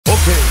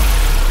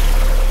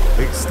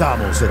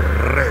Estamos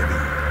ready.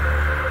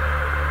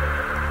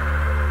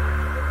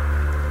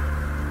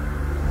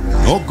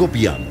 No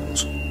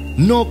copiamos,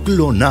 no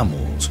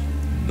clonamos,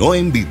 no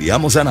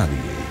envidiamos a nadie.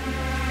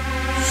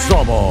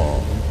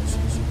 Somos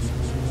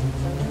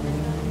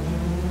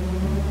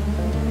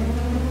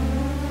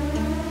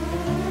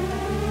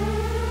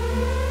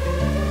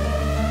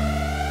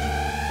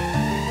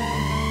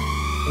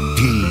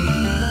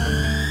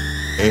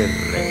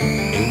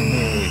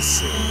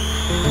RMS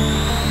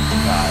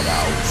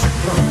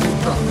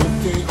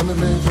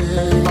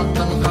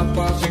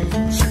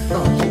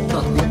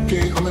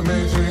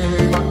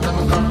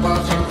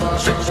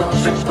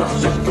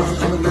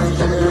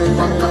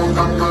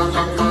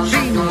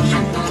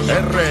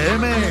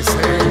RMS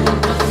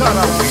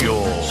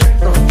Carabio.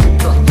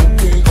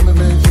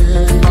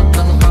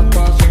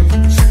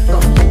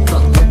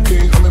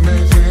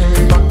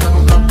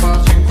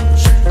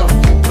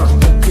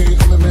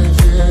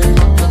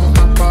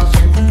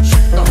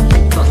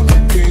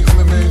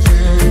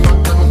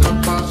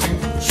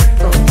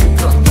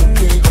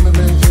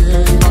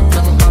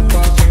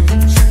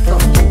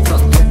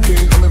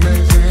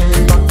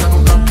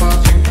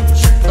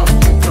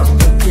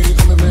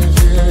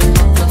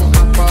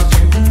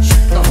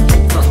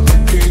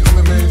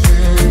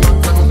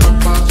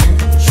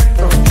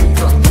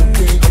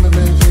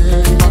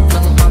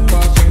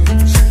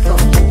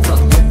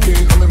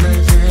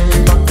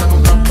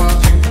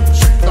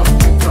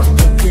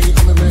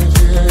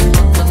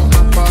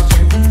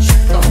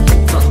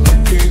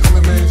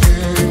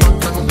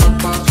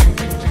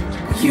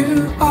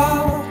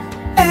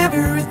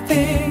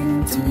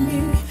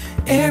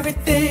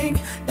 Everything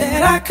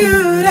that I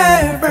could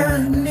ever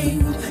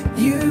need.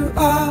 You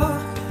are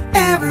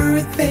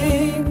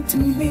everything to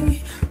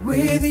me.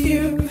 With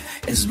you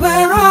is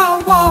where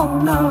I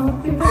wanna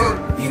be.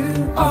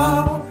 You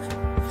are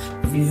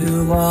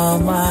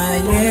my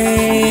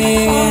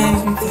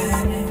everything.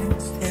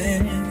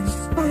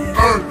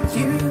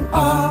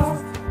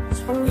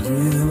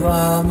 You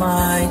are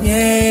my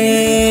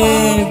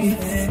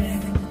everything.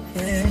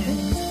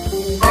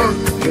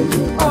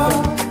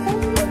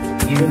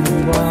 You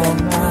are my everything. You are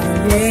my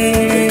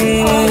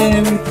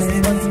everything.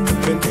 You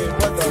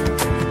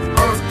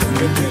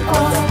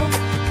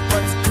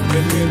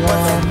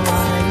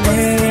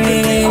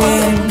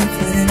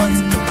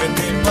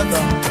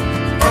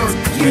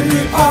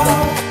are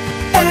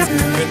everything.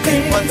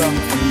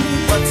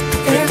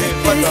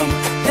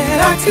 Everything that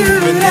I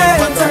could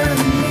ever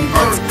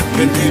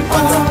need. You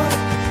are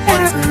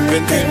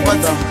everything.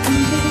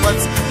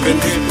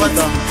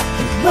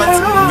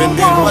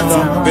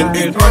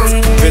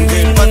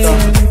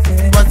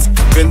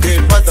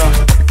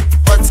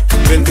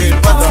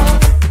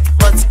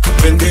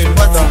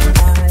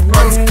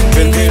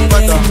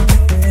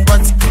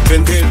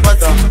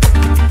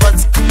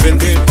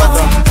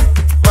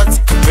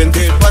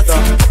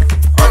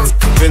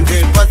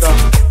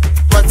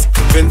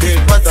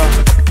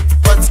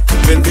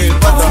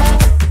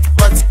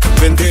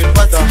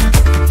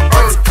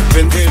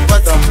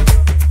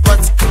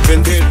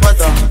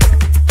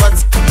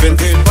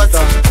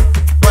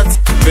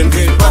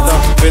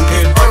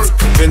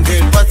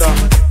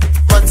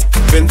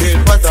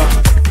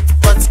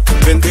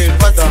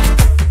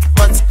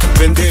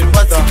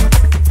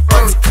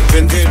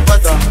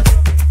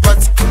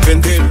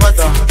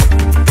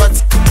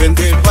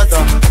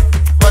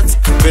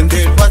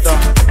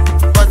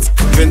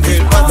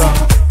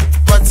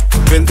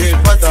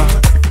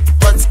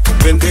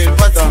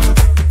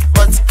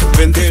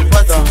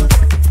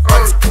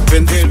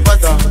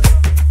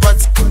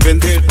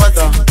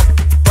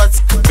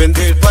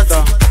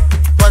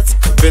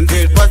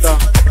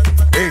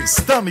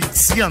 Está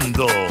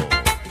mixeando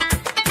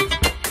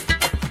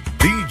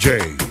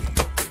DJ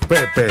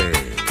Pepe,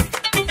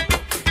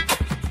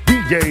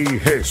 DJ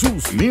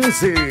Jesús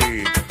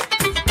Music,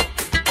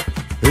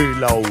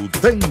 el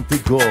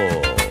auténtico.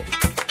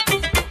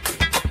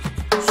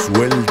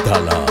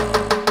 Suéltala.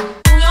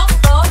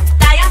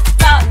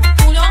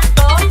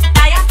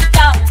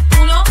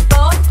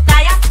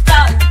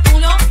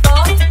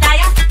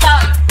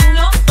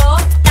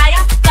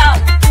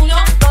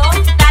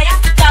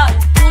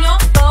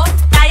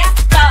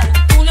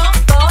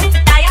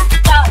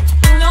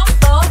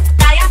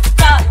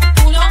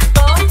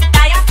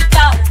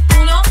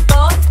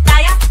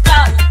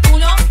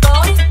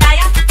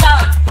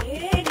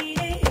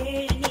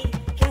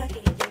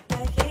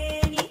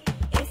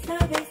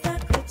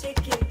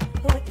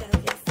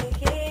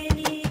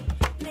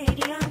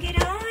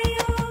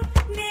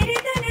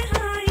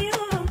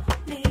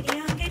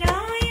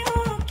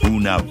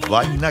 Una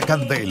vaina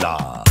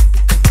candela.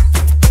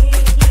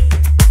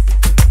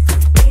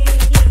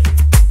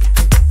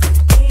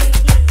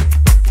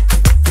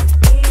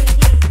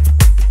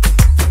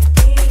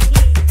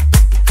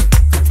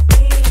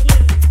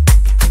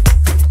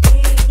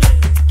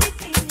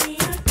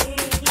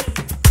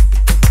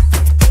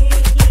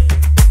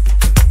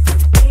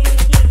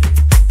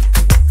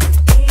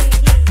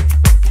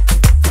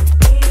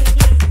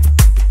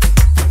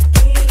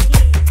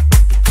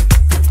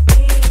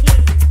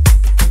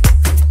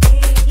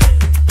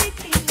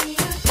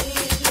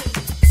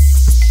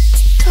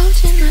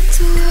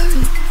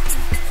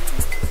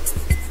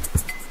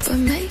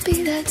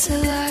 that's a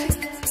lie.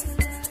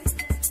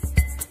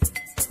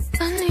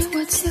 Honey,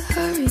 what's your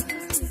hurry?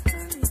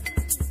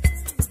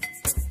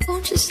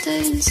 Won't you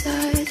stay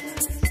inside?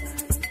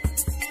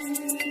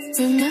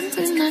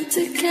 Remember not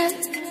to get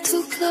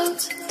too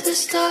close to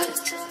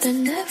start. They're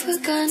never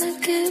gonna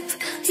give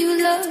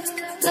you love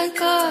like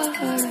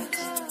ours.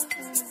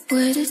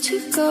 Where did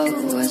you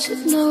go? I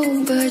should know,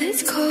 but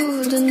it's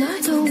cold and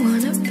I don't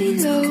wanna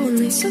be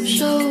lonely. So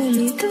show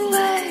me the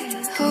way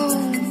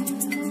home.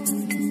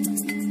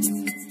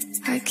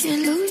 I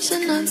can't lose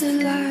another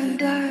life.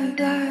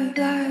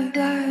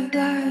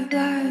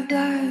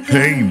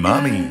 Hey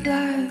mami,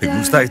 ¿te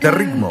gusta este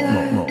ritmo?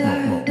 No.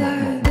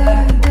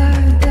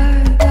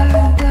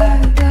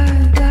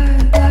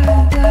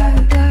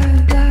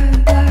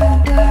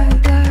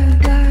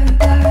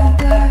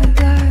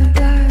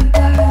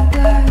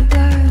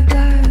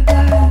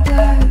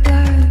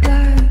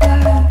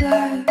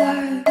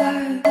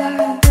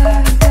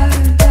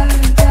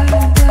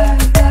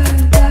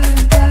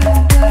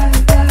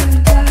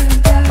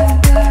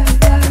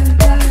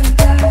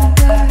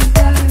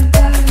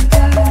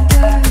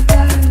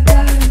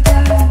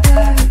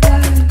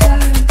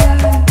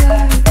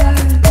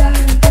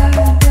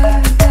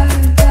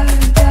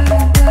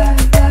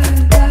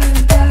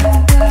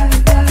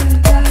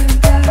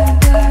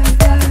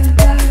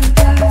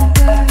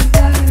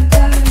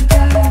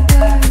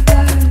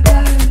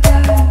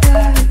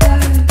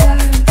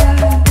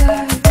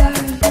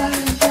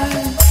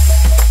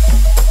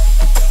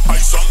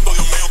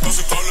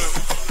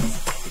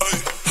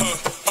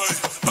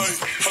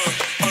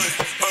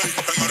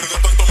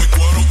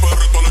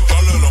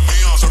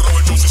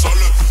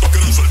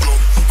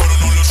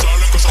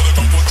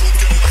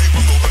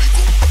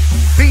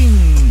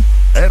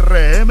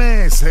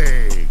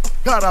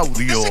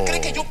 Audio. ¿Usted se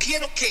cree que yo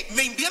quiero que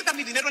me invierta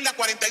mi dinero en la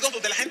 42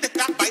 donde la gente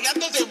está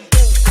bailando de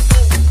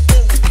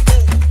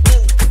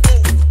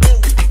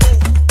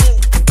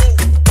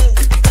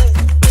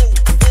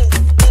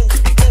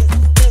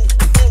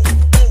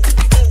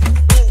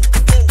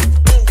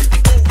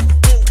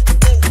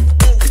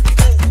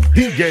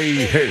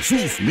DJ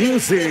Jesús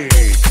Music.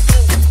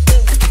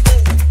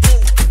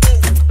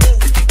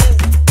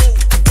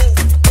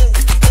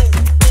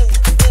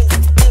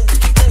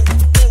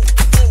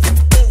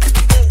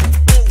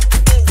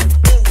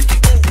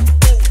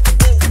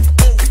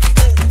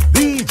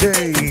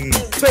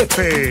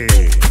 Pepe.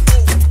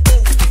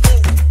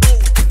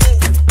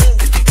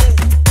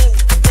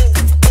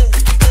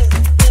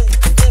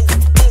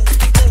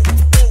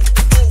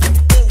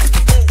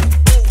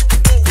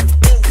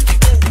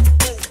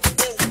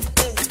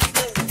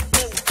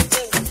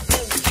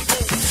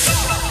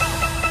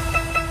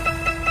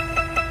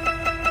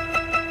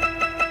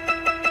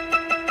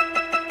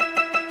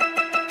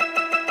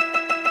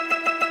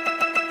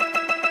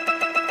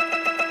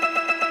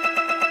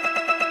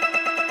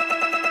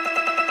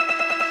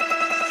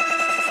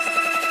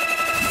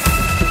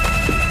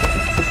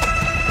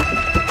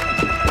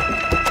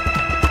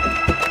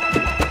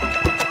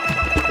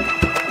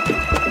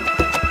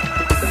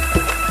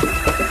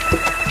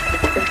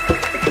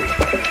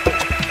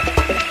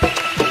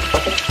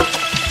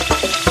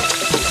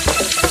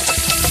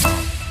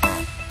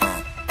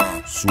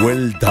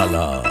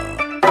 Suéltala.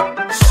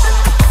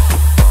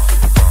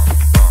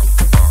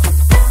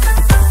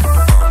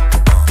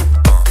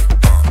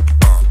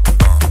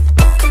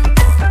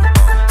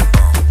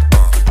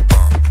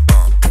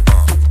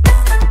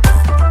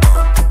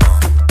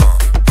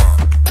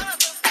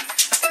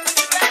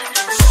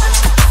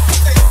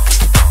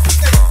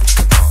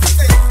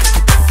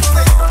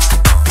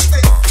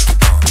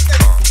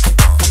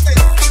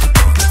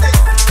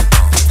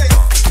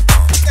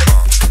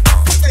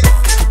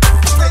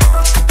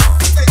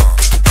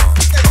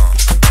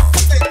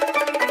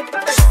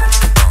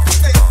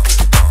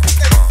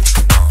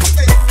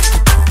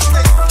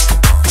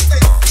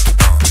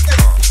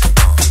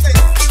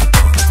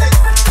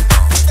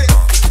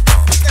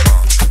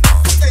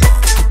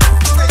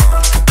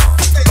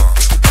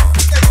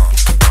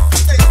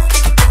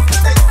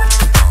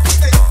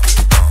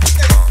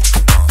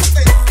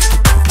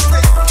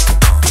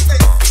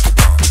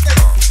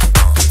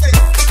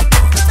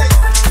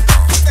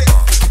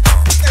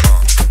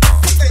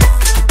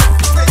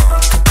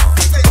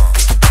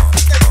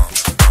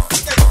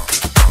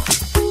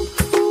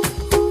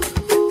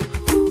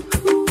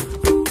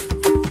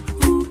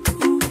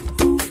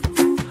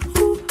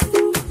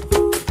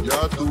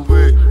 Ya tú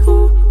ves,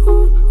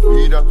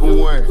 mira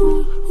cómo es.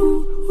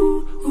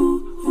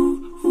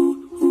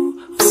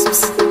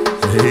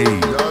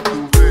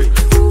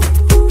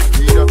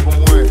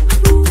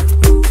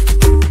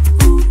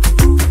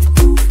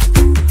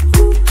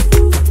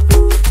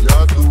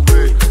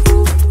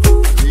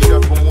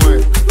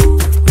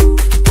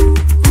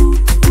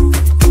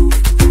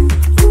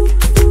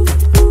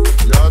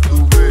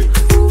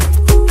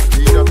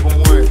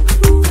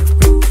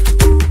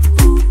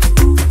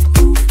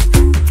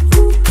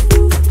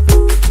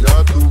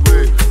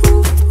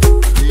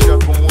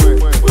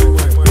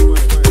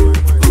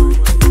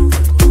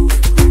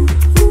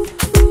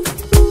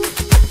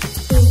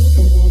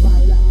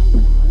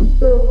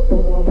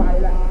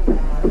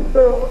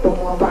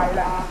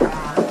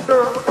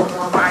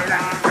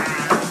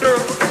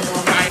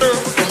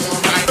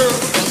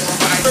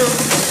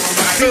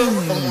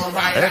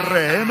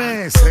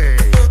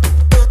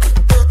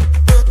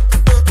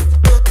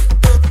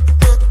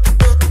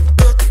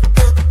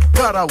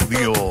 Car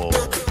Audio.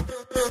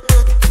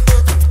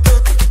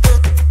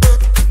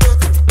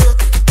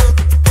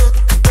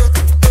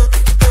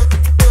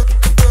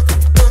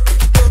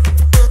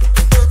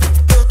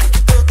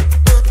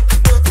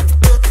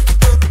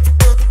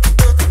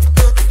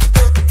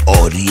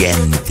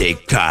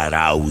 Oriente Car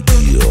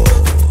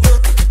Audio.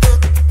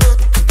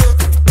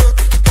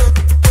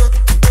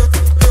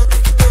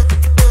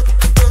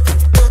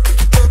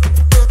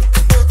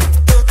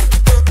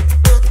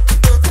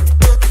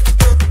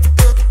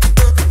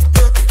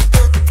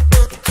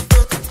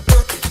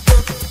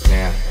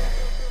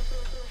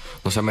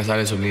 No se me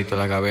sale solito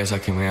la cabeza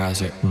que me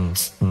hace. No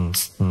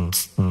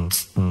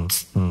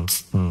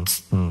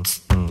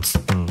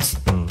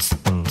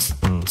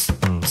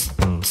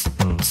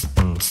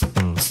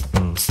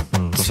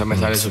se me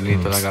sale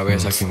solito la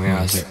cabeza que me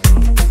hace.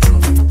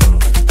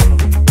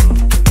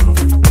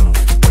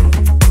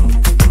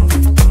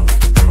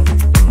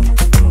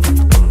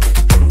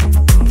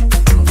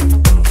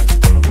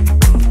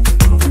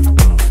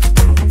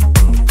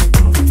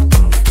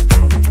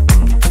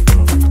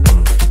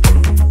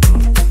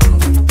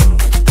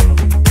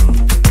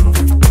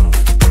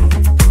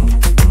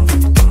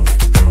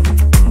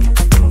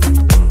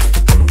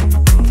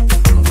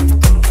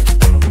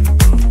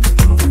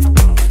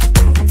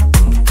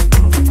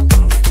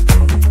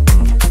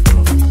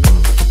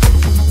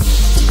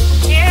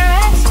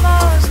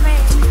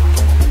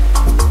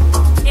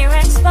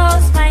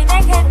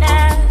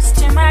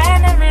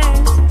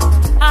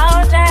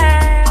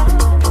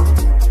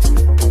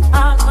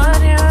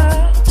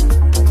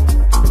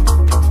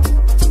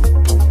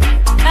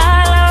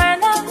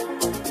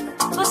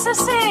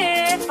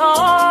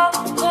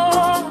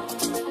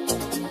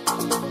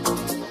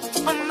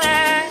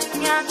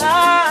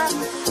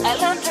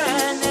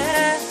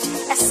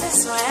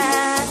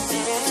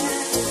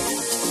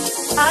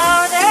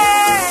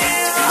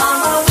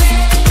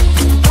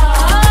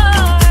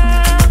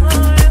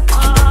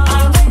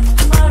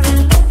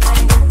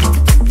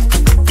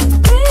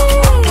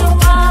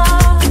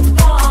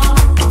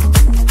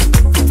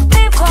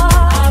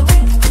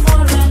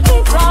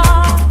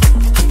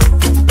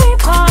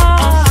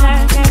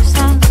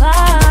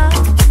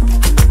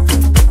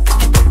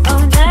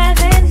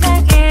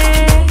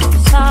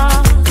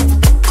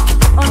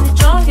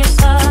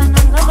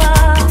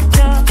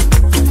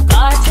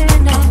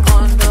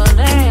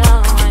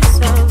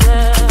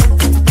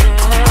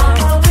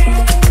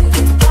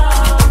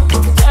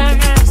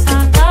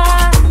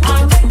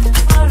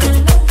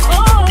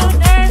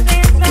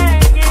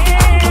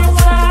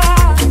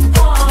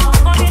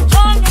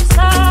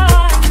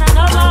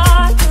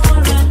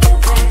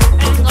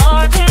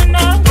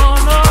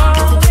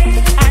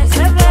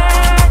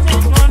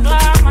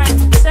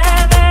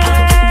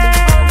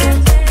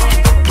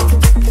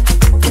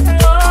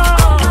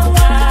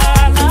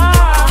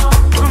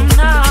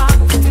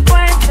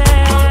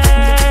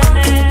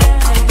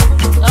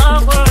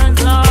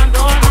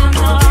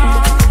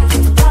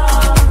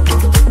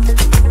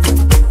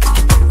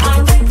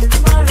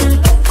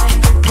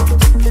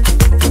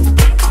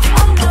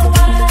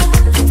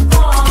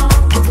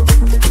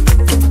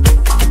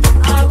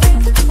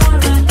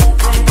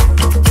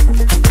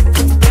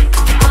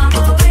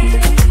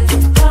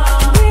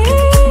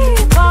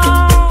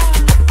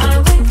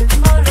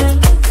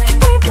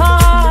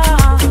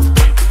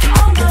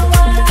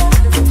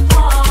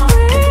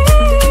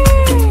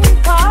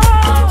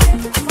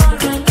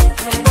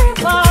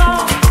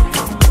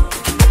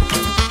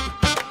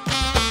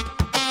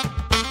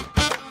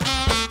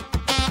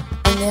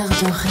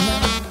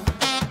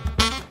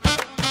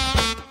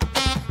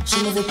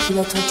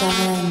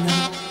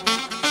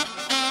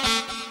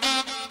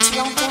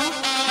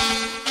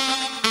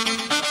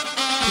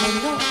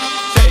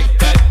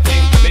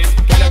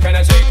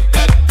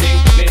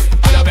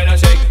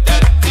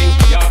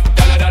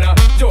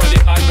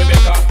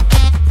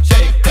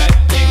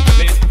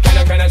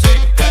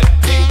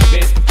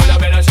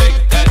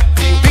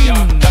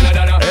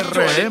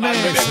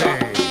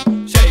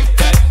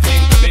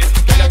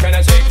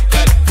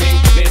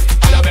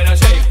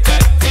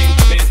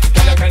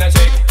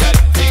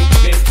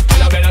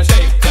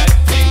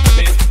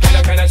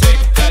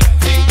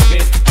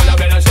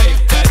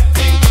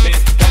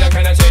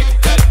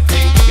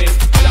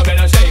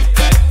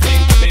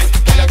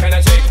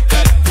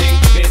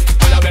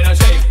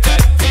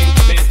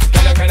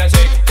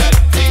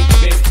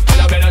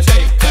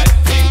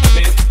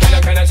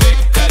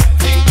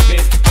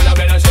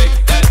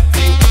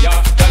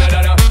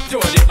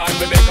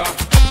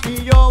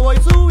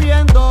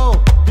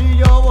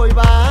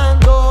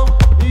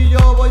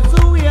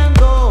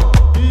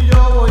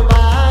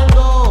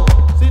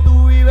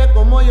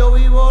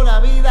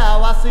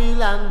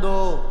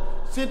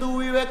 Si tú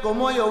vives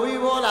como yo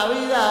vivo la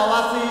vida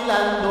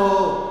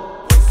vacilando.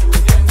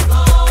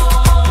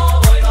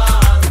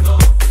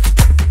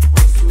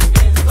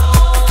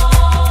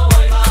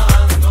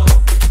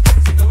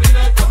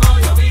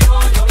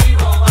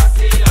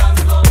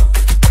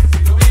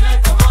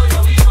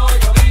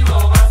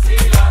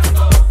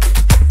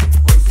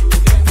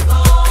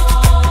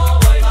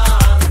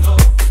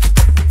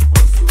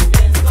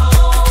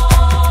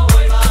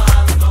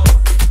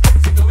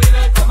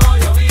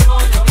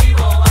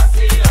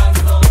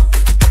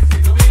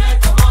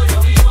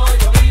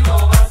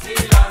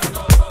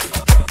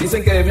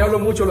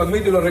 escucho, lo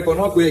admito y lo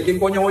reconozco. ¿Y de quién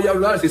coño voy a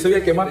hablar? Si soy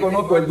el que más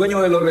conozco, el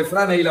dueño de los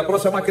refranes y la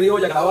prosa más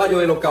criolla, caballo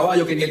de los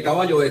caballos, que ni el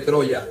caballo de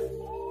Troya.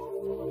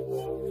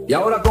 ¿Y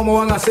ahora cómo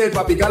van a hacer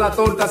para picar la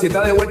torta si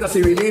está de vuelta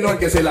civilino el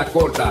que se la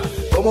corta?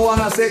 ¿Cómo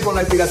van a hacer con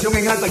la inspiración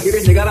en alta?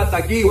 ¿Quieren llegar hasta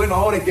aquí? Bueno,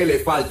 ahora es que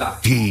les falta.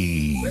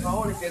 Bueno,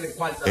 ahora es que les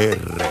falta.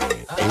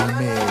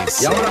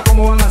 ¿Y ahora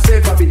cómo van a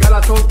hacer para picar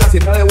la torta si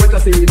está de vuelta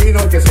civilino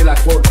el que se la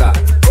corta?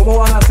 ¿Cómo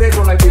van a hacer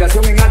con la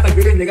inspiración en alta?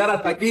 ¿Quieren llegar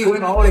hasta aquí?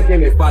 Bueno, ahora es que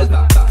les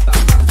falta.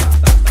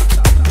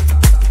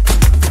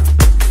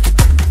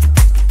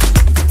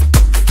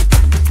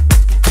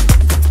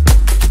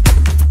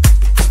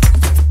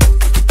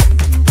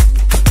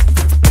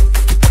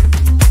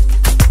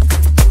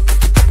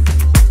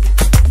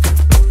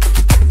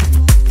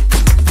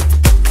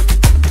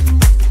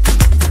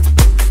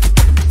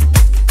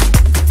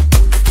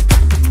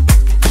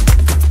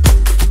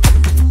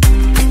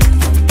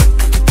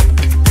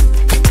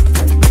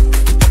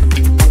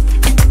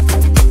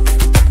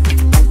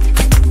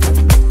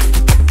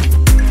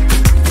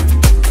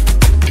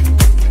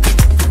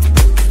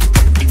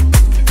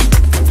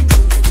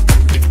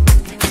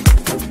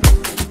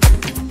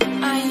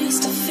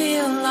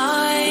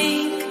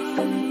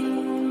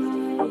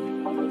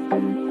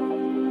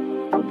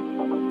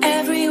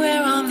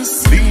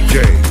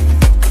 DJ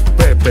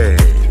Pepe.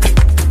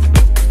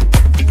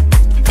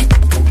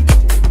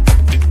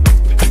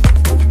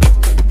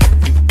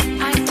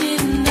 I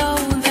didn't know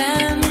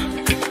then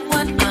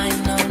what I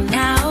know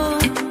now.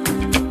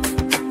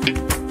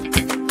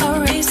 A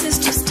race is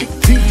just a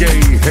DJ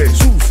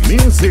Jesús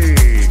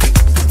Music.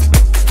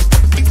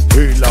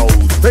 El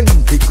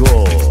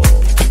auténtico.